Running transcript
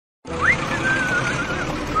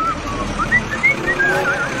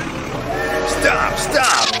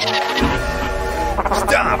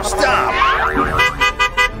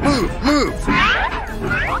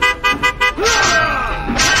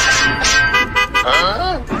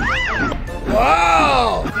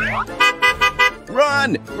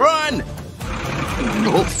Run! Run!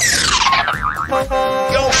 Go, go, go!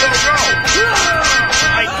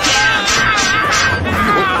 I can't!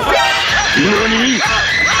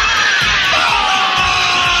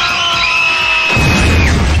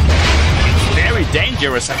 Very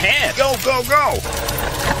dangerous ahead! Go, go, go!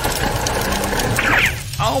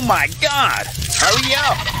 Oh my God! Hurry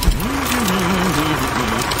up!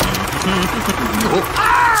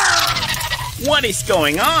 What is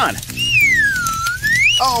going on?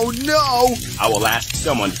 Oh no! I will ask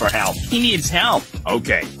someone for help. He needs help.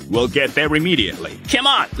 Okay, we'll get there immediately. Come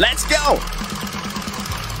on, let's go!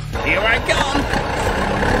 Here I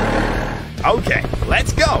come! Okay,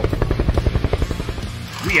 let's go!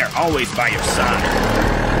 We are always by your side.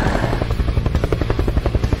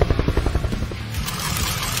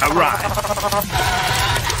 Alright.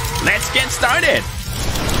 Let's get started!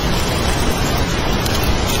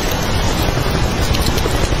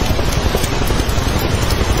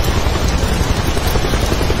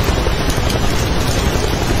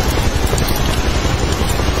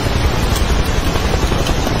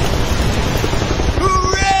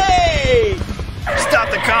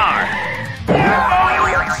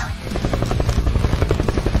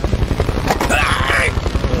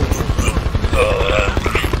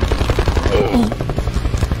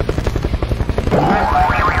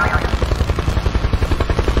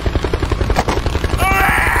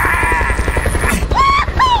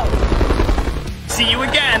 See you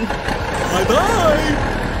again.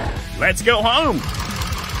 Bye-bye. Let's go home.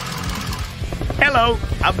 Hello,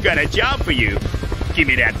 I've got a job for you. Give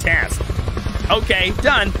me that task. Okay,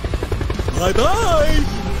 done. Bye-bye.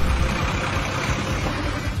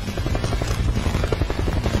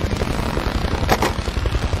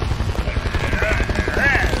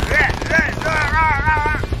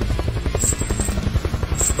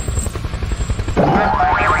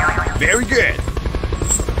 Very good.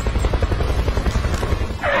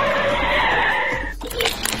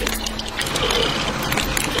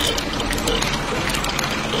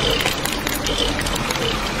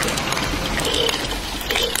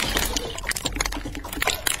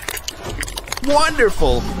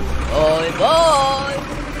 Wonderful. Bye bye.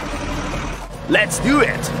 Let's do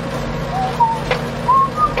it.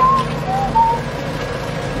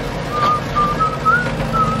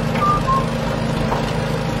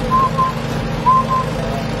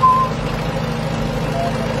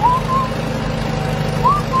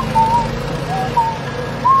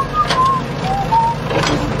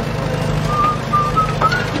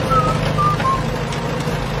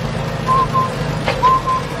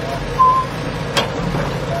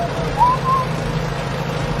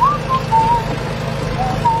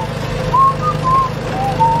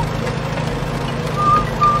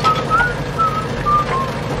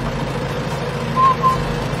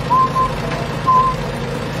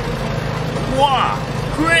 Wow,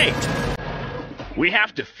 great! We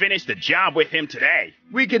have to finish the job with him today.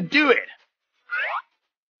 We can do it!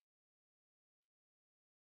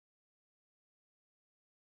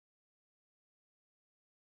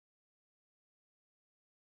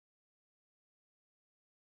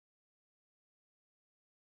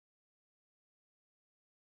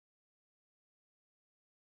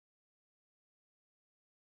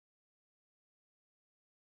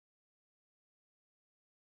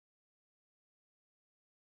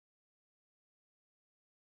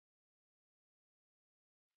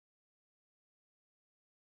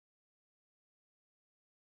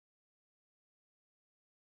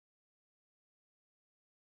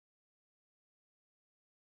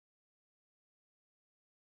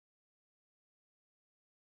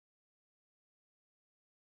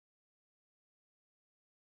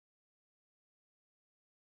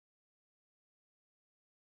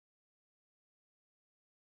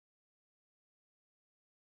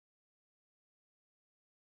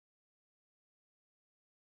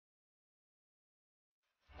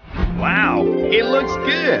 Wow, it looks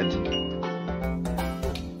good.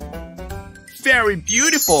 Very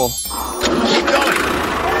beautiful. Keep going.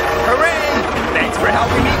 Hooray! Thanks for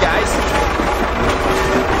helping me, guys.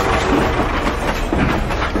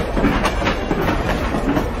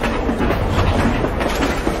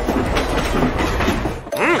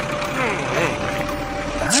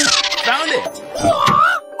 Found it.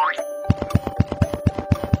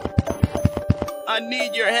 I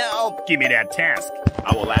need your help. Give me that task.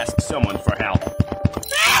 I will ask someone for help.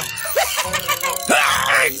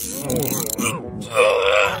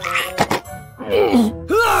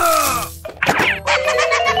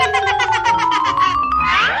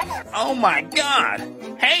 Oh my God!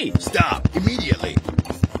 Hey, stop immediately.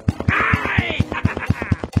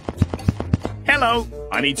 Hello.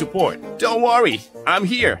 I need support. Don't worry. I'm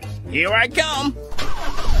here. Here I come.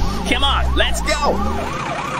 Come on, let's go.